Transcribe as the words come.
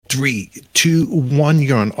3, 2, 1.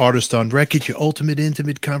 You're on Artist on Record, your ultimate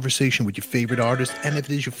intimate conversation with your favorite artist. And if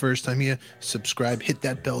it is your first time here, subscribe, hit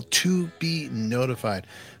that bell to be notified.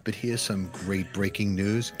 But here's some great breaking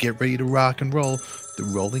news. Get ready to rock and roll. The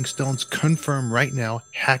Rolling Stones confirm right now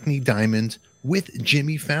Hackney Diamonds with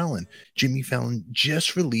Jimmy Fallon. Jimmy Fallon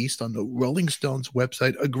just released on the Rolling Stones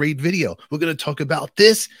website a great video. We're going to talk about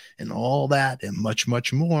this and all that and much,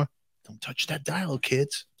 much more. Don't touch that dial,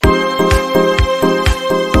 kids.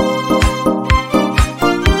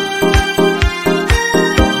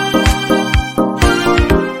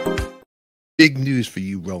 Big news for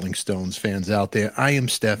you Rolling Stones fans out there. I am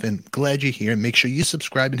Stefan. Glad you're here. Make sure you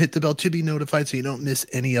subscribe and hit the bell to be notified so you don't miss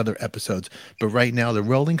any other episodes. But right now, the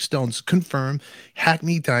Rolling Stones confirm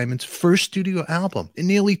Hackney Diamonds' first studio album in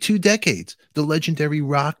nearly 2 decades. The legendary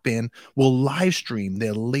rock band will live stream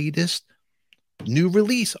their latest new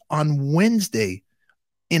release on Wednesday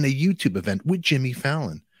in a YouTube event with Jimmy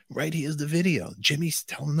Fallon. Right here's the video. Jimmy's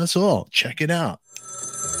telling us all. Check it out.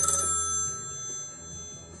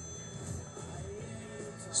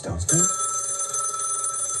 Stones good?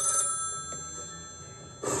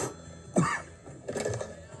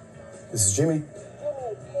 This is Jimmy.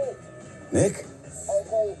 Nick?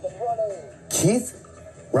 Keith?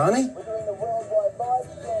 Ronnie?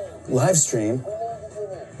 Live stream?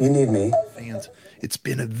 You need me. Fans, it's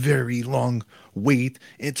been a very long wait.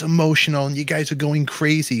 It's emotional and you guys are going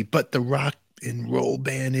crazy, but the rock and roll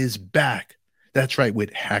band is back. That's right,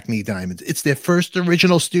 with Hackney Diamonds. It's their first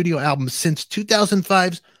original studio album since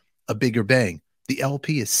 2005's A Bigger Bang. The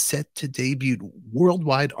LP is set to debut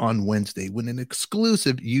worldwide on Wednesday with an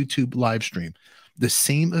exclusive YouTube live stream. The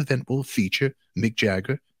same event will feature Mick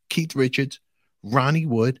Jagger, Keith Richards, Ronnie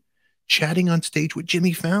Wood, chatting on stage with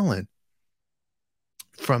Jimmy Fallon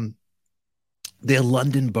from their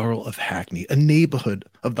London borough of Hackney, a neighborhood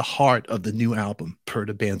of the heart of the new album, per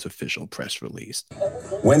the band's official press release.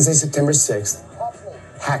 Wednesday, September 6th,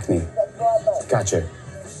 Hackney. Gotcha.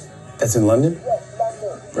 That's in London?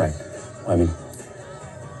 Right. Well, I mean,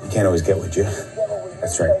 you can't always get what you...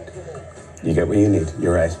 That's right. You get what you need.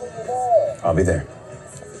 You're right. I'll be there.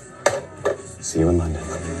 See you in London.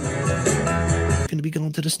 Going to be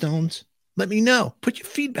going to the Stones? Let me know. Put your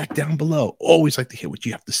feedback down below. Always like to hear what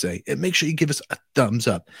you have to say. And make sure you give us a thumbs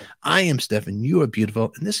up. I am Stefan. You are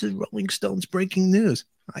beautiful. And this is Rolling Stones breaking news.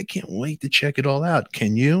 I can't wait to check it all out.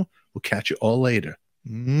 Can you? We'll catch you all later.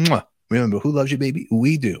 Mwah. Remember, who loves you, baby?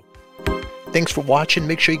 We do. Thanks for watching.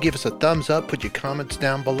 Make sure you give us a thumbs up. Put your comments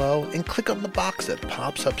down below. And click on the box that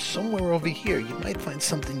pops up somewhere over here. You might find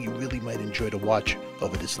something you really might enjoy to watch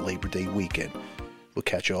over this Labor Day weekend. We'll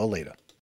catch you all later.